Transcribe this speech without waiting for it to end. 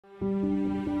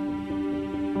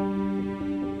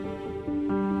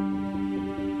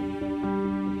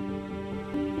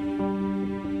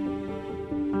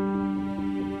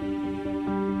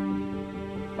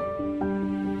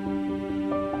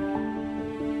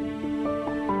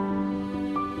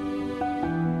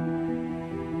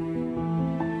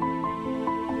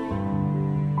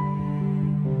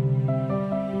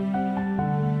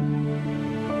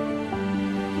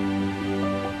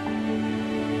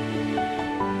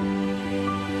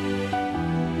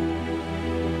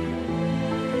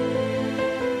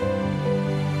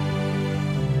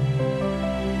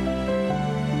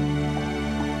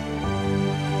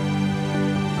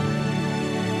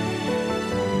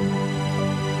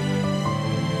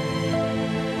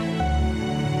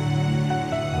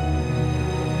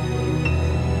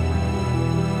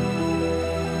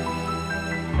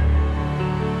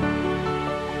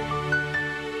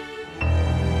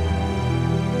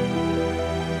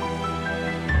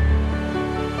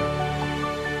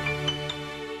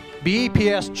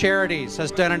BAPS Charities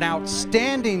has done an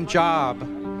outstanding job.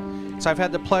 So I've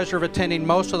had the pleasure of attending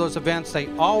most of those events. They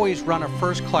always run a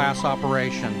first-class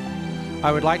operation.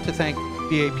 I would like to thank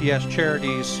BAPS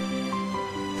Charities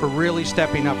for really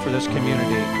stepping up for this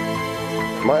community.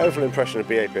 My overall impression of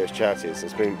BAPS Charities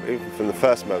has been, even from the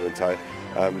first moment I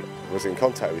was in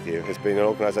contact with you, has been an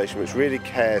organisation which really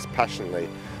cares passionately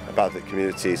about the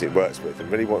communities it works with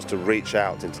and really wants to reach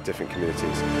out into different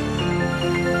communities.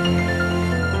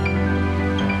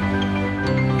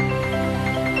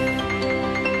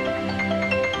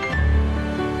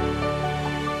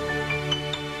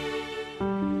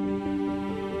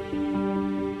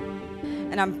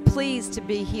 And I'm pleased to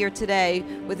be here today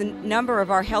with a number of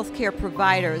our healthcare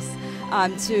providers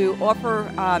to offer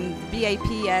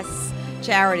BAPS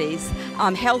Charities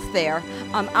health fair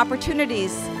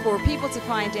opportunities for people to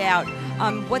find out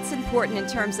what's important in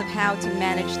terms of how to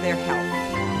manage their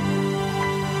health.